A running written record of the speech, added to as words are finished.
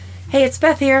Hey, it's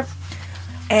Beth here,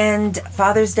 and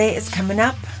Father's Day is coming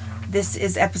up. This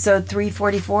is episode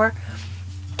 344.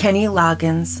 Kenny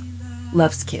Loggins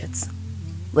loves kids.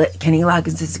 Kenny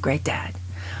Loggins is a great dad.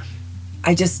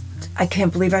 I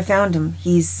can't believe I found him.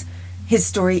 His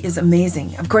story is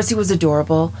amazing. Of course, he was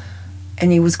adorable,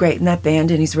 and he was great in that band,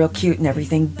 and he's real cute and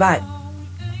everything, but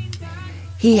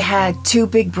he had two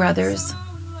big brothers,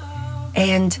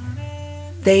 and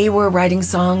they were writing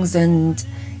songs, and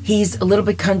he's a little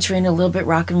bit country and a little bit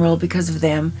rock and roll because of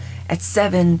them. At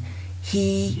 7,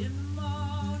 he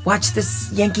watched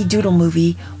this Yankee Doodle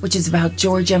movie, which is about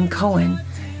George M. Cohan,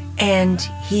 and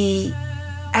he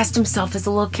asked himself as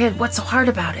a little kid, what's so hard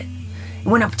about it? He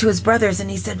went up to his brothers and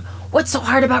he said, what's so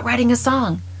hard about writing a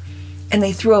song? And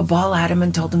they threw a ball at him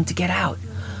and told him to get out.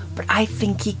 But I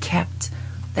think he kept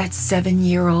that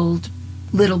 7-year-old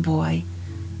little boy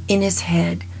in his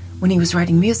head when he was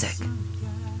writing music.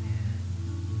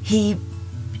 He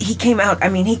came out,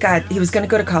 he was going to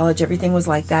go to college, everything was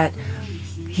like that.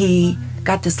 He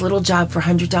got this little job for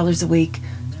 $100 a week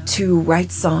to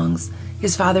write songs.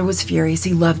 His father was furious.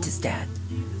 He loved his dad.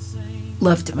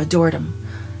 Loved him, adored him.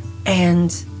 And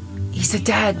he said,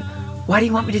 Dad, why do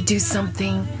you want me to do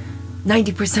something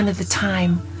 90% of the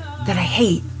time that I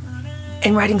hate,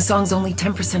 and writing songs only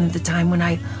 10% of the time when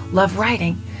I love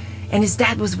writing? And his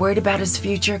dad was worried about his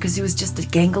future because he was just a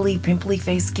gangly,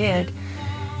 pimply-faced kid.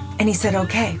 And he said,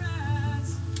 okay,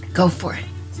 go for it.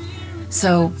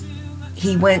 So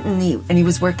he went and he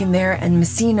was working there, and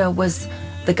Messina was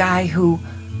the guy who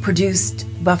produced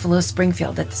Buffalo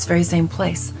Springfield at this very same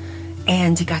place.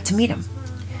 And he got to meet him.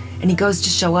 And he goes to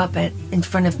show up in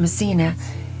front of Messina,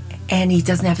 and he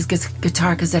doesn't have his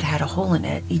guitar because it had a hole in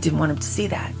it. He didn't want him to see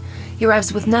that. He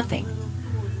arrives with nothing.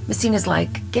 Messina's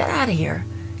like, get out of here.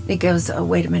 And he goes, oh,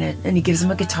 wait a minute. And he gives him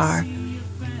a guitar,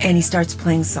 and he starts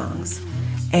playing songs.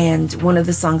 And one of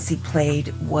the songs he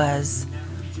played was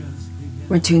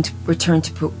Return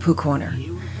to Pooh Corner.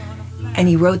 And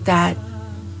he wrote that,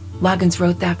 Loggins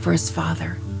wrote that for his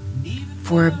father,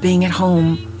 for being at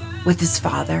home with his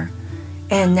father,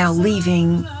 and now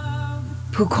leaving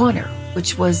Pooh Corner,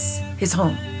 which was his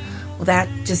home. Well, that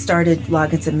just started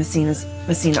Loggins and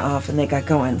Messina off, and they got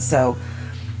going. So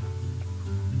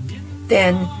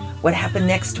then what happened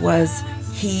next was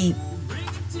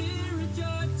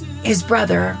his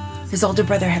older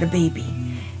brother had a baby,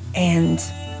 and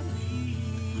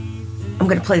I'm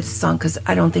going to play this song because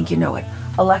I don't think you know it.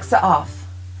 Alexa, off.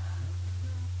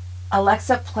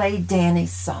 Alexa, play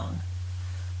Danny's song.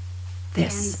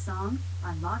 This. Danny's song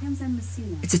by Loggins and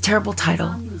Messina. It's a terrible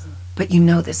title, but you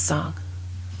know this song.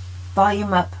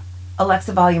 Volume up.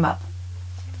 Alexa, volume up.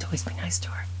 You have to always be nice to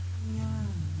her.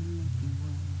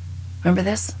 Remember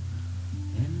this?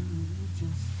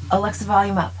 Alexa,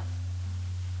 volume up.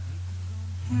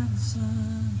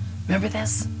 Remember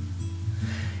this?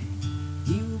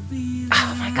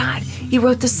 Oh my God. He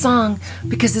wrote this song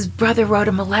because his brother wrote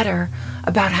him a letter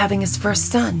about having his first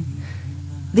son.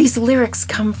 These lyrics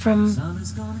come from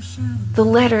the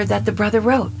letter that the brother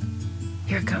wrote.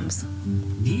 Here it comes.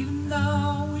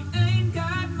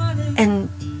 And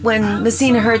when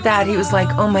Messina heard that, he was like,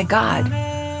 oh my God,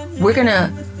 we're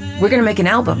gonna make an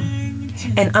album,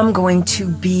 and I'm going to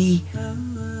be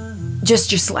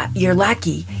just your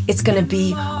lackey. It's going to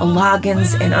be a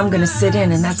Loggins, and I'm going to sit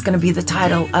in, and that's going to be the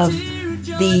title of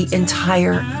the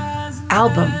entire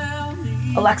album.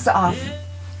 Alexa, off.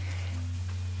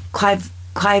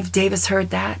 Clive Davis heard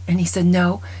that, and he said,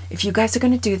 no, if you guys are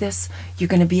going to do this, you're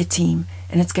going to be a team,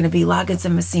 and it's going to be Loggins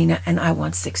and Messina, and I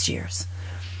want 6 years.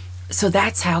 So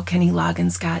that's how Kenny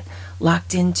Loggins got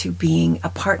locked into being a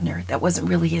partner. That wasn't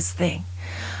really his thing.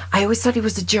 I always thought he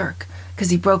was a jerk because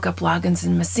he broke up Loggins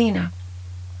and Messina,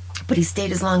 but he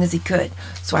stayed as long as he could.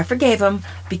 So I forgave him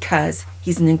because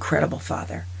he's an incredible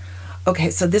father. Okay,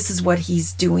 so this is what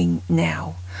he's doing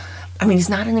now. He's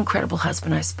not an incredible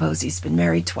husband, I suppose. He's been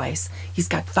married twice. He's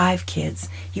got 5 kids.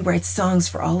 He writes songs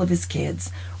for all of his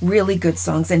kids, really good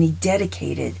songs, and he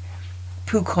dedicated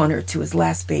Pooh Corner to his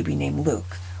last baby named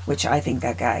Luke, which I think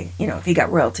that guy, if he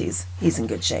got royalties, he's in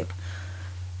good shape.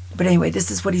 But anyway,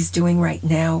 this is what he's doing right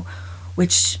now,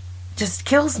 which just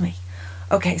kills me.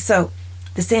 Okay, so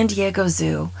the San Diego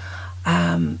Zoo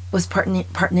was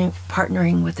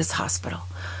partnering with this hospital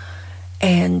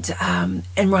and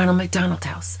Ronald McDonald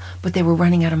House, but they were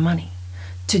running out of money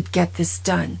to get this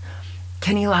done.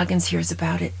 Kenny Loggins hears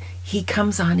about it. He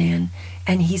comes on in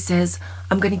and he says,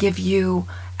 I'm going to give you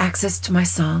access to my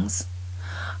songs.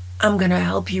 I'm going to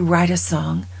help you write a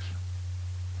song.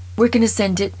 We're going to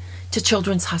send it to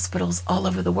children's hospitals all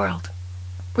over the world.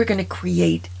 We're going to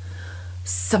create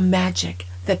some magic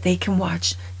that they can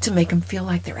watch to make them feel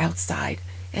like they're outside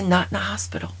and not in a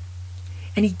hospital.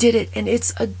 And he did it, and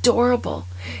it's adorable.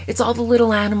 It's all the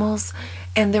little animals,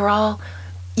 and they're all,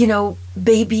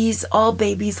 babies, all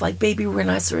babies, like baby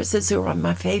rhinoceroses, who are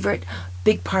my favorite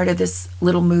big part of this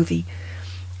little movie.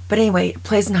 But anyway, it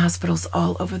plays in hospitals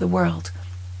all over the world.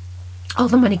 All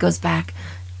the money goes back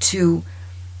to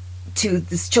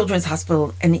this children's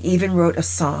hospital, and he even wrote a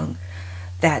song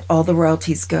that all the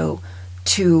royalties go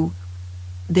to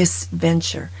this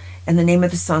venture. And the name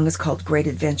of the song is called Great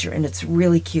Adventure, and it's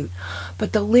really cute.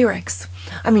 But the lyrics,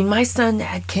 my son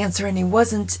had cancer, and he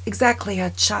wasn't exactly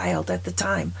a child at the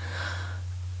time.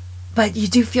 But you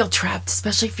do feel trapped,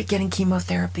 especially if you're getting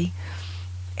chemotherapy.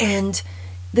 And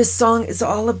this song is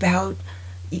all about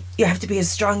you have to be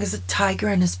as strong as a tiger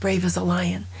and as brave as a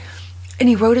lion. And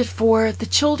he wrote it for the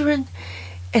children,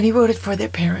 and he wrote it for their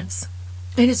parents.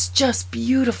 And it's just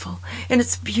beautiful. And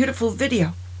it's a beautiful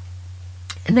video.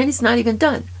 And then he's not even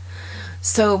done.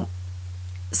 So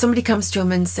somebody comes to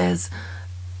him and says,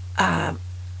 I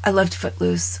loved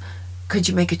Footloose. Could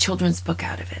you make a children's book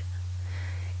out of it?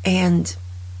 And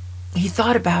he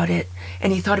thought about it,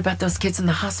 and he thought about those kids in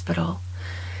the hospital.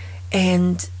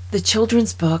 And the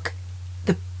children's book,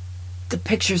 the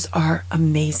pictures are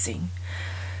amazing.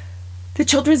 The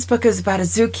children's book is about a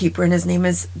zookeeper, and his name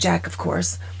is Jack, of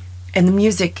course. And the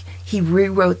music, he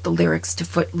rewrote the lyrics to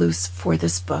Footloose for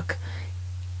this book.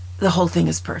 The whole thing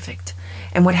is perfect.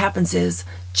 And what happens is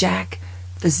Jack,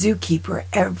 the zookeeper,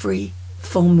 every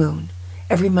full moon,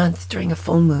 every month during a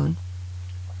full moon,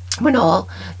 when all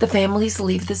the families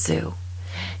leave the zoo,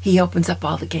 he opens up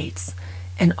all the gates,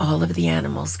 and all of the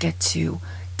animals get to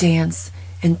dance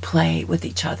and play with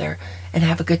each other and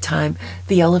have a good time.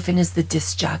 The elephant is the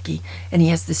disc jockey, and he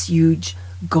has this huge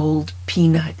gold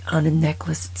peanut on a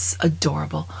necklace. It's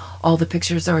adorable. All the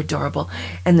pictures are adorable.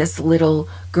 And this little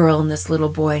girl and this little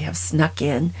boy have snuck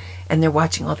in, and they're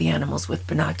watching all the animals with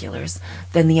binoculars.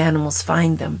 Then the animals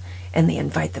find them, and they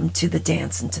invite them to the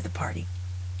dance and to the party.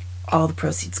 All the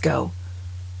proceeds go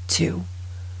to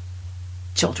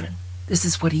children. This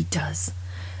is what he does.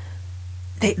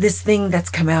 This thing that's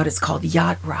come out is called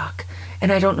Yacht Rock,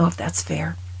 and I don't know if that's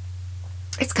fair.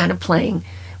 It's kind of playing,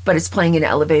 but it's playing in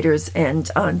elevators and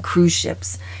on cruise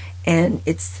ships, and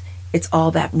it's all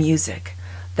that music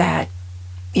that,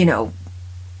 the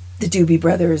Doobie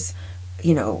Brothers,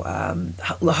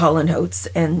 Hall and Oates,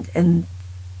 and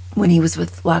when he was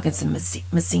with Loggins and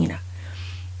Messina,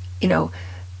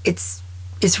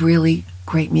 it's really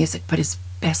great music. But his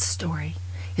best story,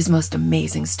 his most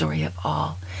amazing story of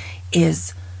all,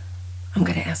 is, I'm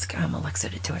going to ask Alexa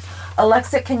to do it.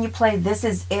 Alexa, can you play This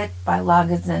Is It by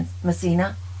Loggins and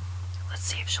Messina? Let's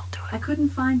see if she'll do it. I couldn't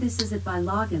find This Is It by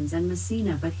Loggins and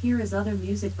Messina, but here is other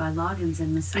music by Loggins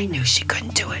and Messina. I knew she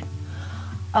couldn't do it.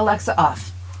 Alexa,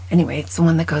 off. Anyway, it's the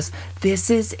one that goes, This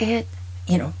Is It.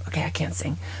 Okay, I can't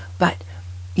sing, but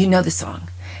you know the song.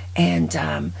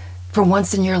 And For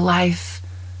Once in Your Life,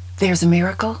 There's a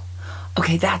Miracle.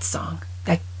 Okay, that song,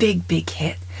 that big, big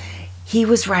hit. He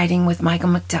was writing with Michael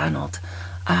McDonald.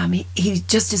 He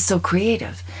just is so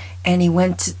creative. And he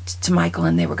went to Michael,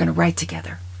 and they were going to write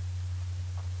together.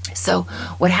 So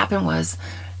what happened was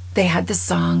they had this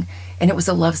song, and it was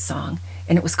a love song,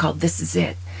 and it was called This Is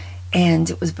It. And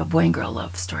it was a boy and girl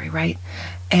love story, right?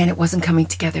 And it wasn't coming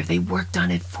together. They worked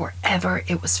on it forever.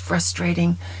 It was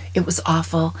frustrating. It was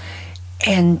awful.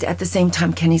 And at the same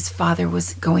time, Kenny's father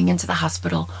was going into the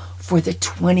hospital for the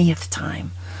 20th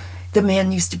time. The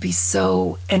man used to be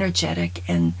so energetic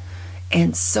and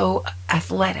so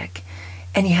athletic,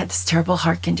 and he had this terrible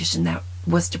heart condition that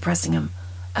was depressing him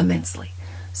immensely.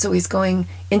 So he's going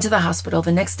into the hospital.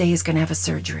 The next day he's going to have a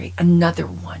surgery, another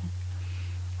one.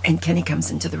 And Kenny comes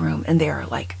into the room, and they're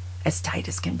like as tight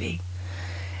as can be.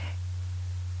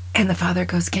 And the father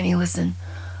goes, Kenny, listen,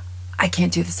 I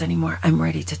can't do this anymore. I'm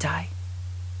ready to die.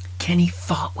 Kenny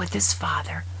fought with his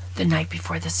father the night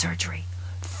before the surgery,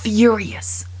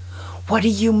 furious. What do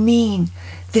you mean?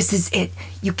 This is it.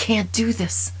 You can't do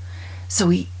this. So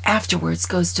he afterwards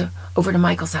goes over to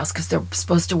Michael's house because they're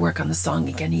supposed to work on the song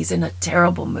again. He's in a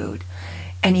terrible mood.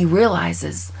 And he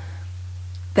realizes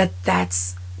that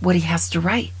that's what he has to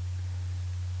write.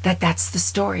 That's the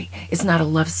story. It's not a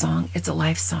love song. It's a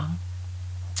life song.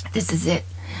 This is it.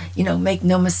 Make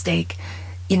no mistake.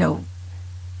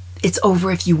 It's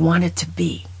over if you want it to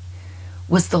be,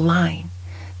 was the line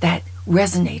that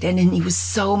resonated. And he was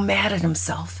so mad at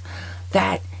himself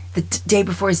that the day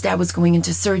before his dad was going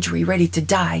into surgery, ready to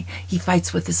die, he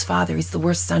fights with his father. He's the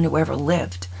worst son who ever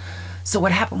lived. So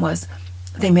what happened was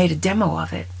they made a demo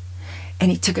of it,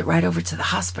 and he took it right over to the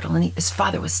hospital, and his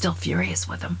father was still furious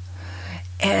with him.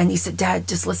 And he said, Dad,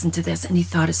 just listen to this. And he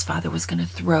thought his father was going to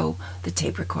throw the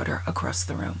tape recorder across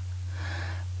the room.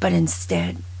 But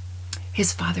instead,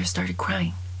 his father started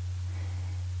crying.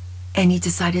 And he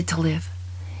decided to live.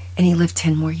 And he lived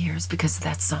 10 more years because of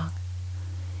that song.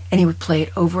 And he would play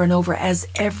it over and over, as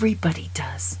everybody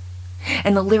does.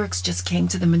 And the lyrics just came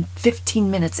to them in 15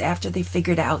 minutes after they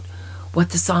figured out what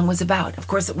the song was about. Of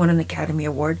course, it won an Academy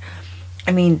Award.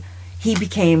 I mean, he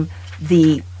became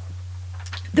the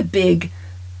big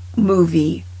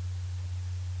movie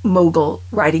mogul,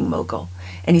 writing mogul.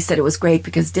 And he said it was great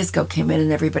because disco came in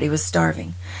and everybody was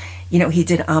starving. You know, he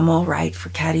did I'm All Right for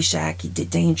Caddyshack. He did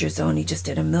Danger Zone. He just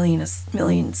did a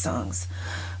million songs.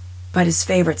 But his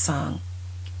favorite song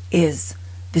is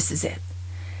This Is It.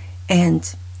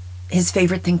 And his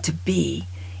favorite thing to be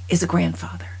is a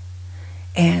grandfather.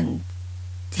 And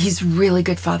he's a really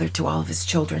good father to all of his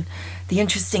children. The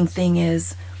interesting thing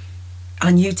is,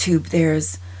 on YouTube,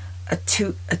 there's a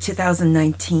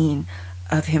 2019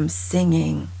 of him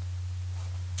singing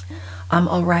I'm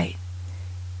All Right.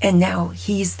 And now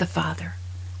he's the father.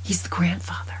 He's the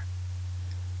grandfather.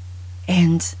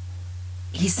 And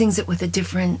he sings it with a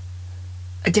different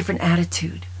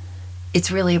attitude. It's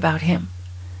really about him.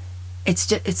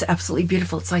 It's absolutely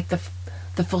beautiful. It's like the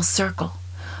full circle.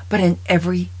 But in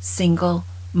every single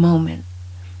moment,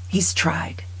 he's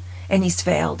tried. And he's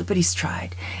failed, but he's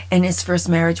tried. And his first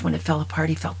marriage, when it fell apart,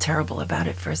 he felt terrible about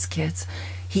it for his kids.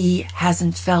 He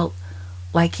hasn't felt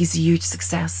like he's a huge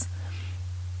success.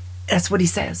 That's what he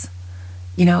says.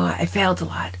 You know, I failed a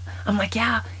lot. I'm like,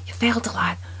 yeah, you failed a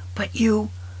lot, but you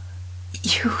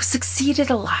succeeded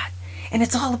a lot. And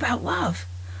it's all about love.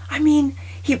 I mean,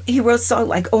 he wrote a song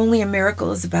like Only a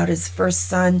Miracle is about his first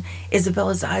son.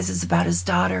 Isabella's Eyes is about his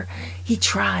daughter. He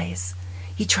tries.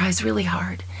 He tries really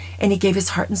hard. And he gave his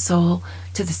heart and soul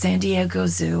to the San Diego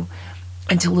Zoo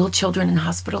and to little children in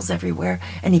hospitals everywhere.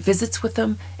 And he visits with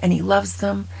them and he loves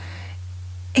them.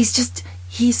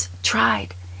 He's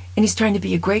tried. And he's trying to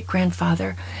be a great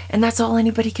grandfather. And that's all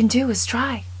anybody can do is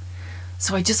try.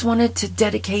 So I just wanted to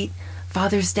dedicate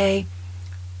Father's Day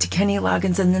to Kenny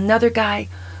Loggins. And another guy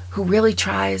who really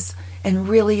tries and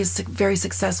really is very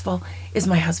successful is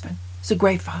my husband. He's a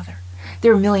great father.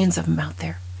 There are millions of them out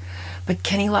there. But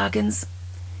Kenny Loggins,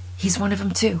 he's one of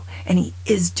them too. And he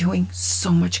is doing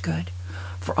so much good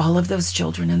for all of those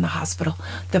children in the hospital.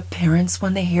 The parents,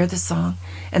 when they hear the song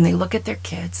and they look at their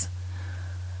kids,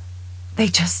 they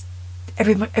just,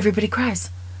 everybody cries.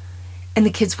 And the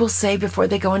kids will say before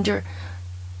they go into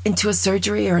a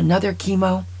surgery or another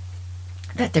chemo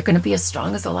that they're going to be as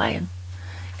strong as a lion.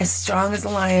 As strong as a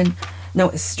lion. No,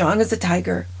 as strong as a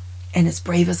tiger and as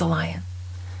brave as a lion.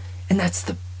 And that's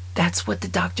what the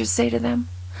doctors say to them.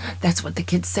 That's what the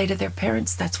kids say to their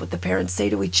parents. That's what the parents say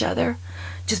to each other.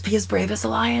 Just be as brave as a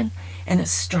lion and as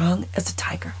strong as a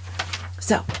tiger.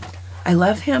 So, I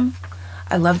love him.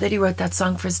 I love that he wrote that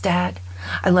song for his dad.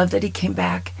 I love that he came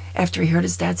back after he hurt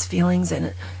his dad's feelings,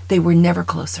 and they were never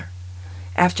closer.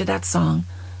 After that song,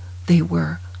 they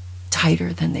were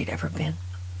tighter than they'd ever been.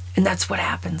 And that's what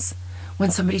happens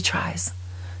when somebody tries.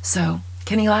 So,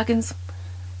 Kenny Loggins,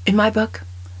 in my book,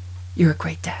 you're a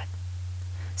great dad.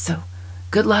 So,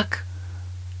 good luck.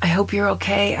 I hope you're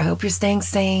okay. I hope you're staying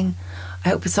sane. I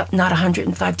hope it's not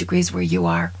 105 degrees where you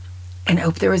are. And I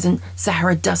hope there isn't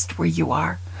Sahara dust where you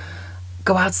are.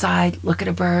 Go outside, look at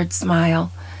a bird,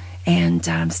 smile, and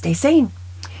stay sane.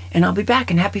 And I'll be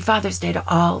back. And happy Father's Day to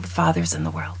all the fathers in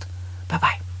the world.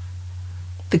 Bye-bye.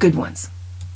 The good ones.